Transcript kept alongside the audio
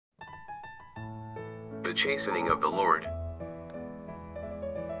The chastening of the Lord.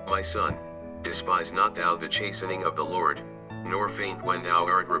 My son, despise not thou the chastening of the Lord, nor faint when thou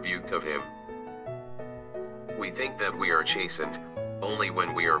art rebuked of him. We think that we are chastened only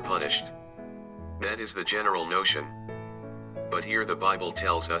when we are punished. That is the general notion. But here the Bible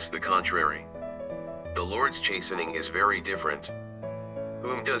tells us the contrary. The Lord's chastening is very different.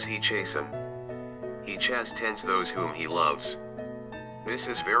 Whom does he chasten? He chastens those whom he loves. This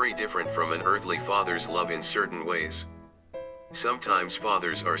is very different from an earthly father's love in certain ways. Sometimes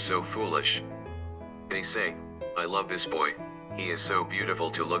fathers are so foolish. They say, I love this boy, he is so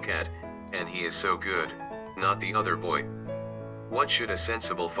beautiful to look at, and he is so good, not the other boy. What should a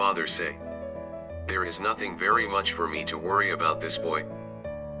sensible father say? There is nothing very much for me to worry about this boy.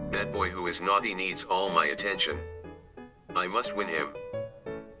 That boy who is naughty needs all my attention. I must win him.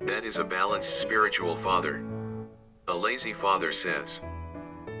 That is a balanced spiritual father. A lazy father says,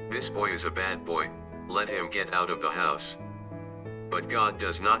 this boy is a bad boy, let him get out of the house. But God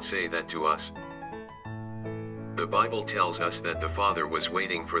does not say that to us. The Bible tells us that the father was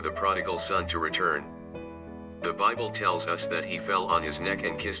waiting for the prodigal son to return. The Bible tells us that he fell on his neck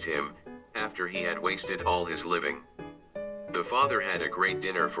and kissed him, after he had wasted all his living. The father had a great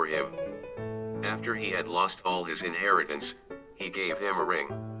dinner for him. After he had lost all his inheritance, he gave him a ring.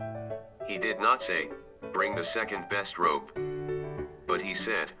 He did not say, bring the second best robe. But he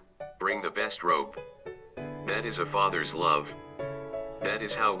said, bring the best robe. That is a father's love. That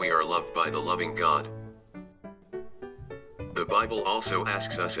is how we are loved by the loving God. The Bible also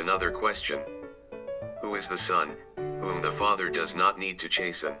asks us another question. Who is the son, whom the father does not need to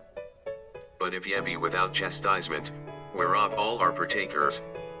chasten? But if ye be without chastisement, whereof all are partakers,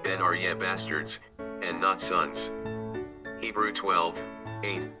 then are ye bastards, and not sons. Hebrews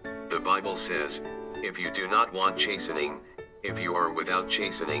 12:8. The Bible says, if you do not want chastening, if you are without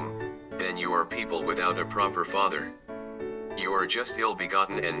chastening, then you are people without a proper father. You are just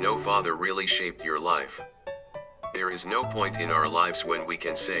ill-begotten and no father really shaped your life. There is no point in our lives when we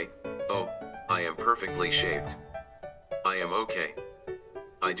can say, oh, I am perfectly shaped. I am okay.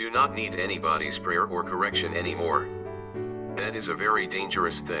 I do not need anybody's prayer or correction anymore. That is a very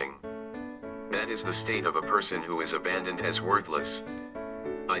dangerous thing. That is the state of a person who is abandoned as worthless.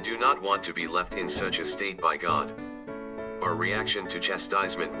 I do not want to be left in such a state by God. Our reaction to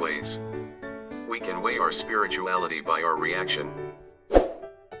chastisement weighs. We can weigh our spirituality by our reaction.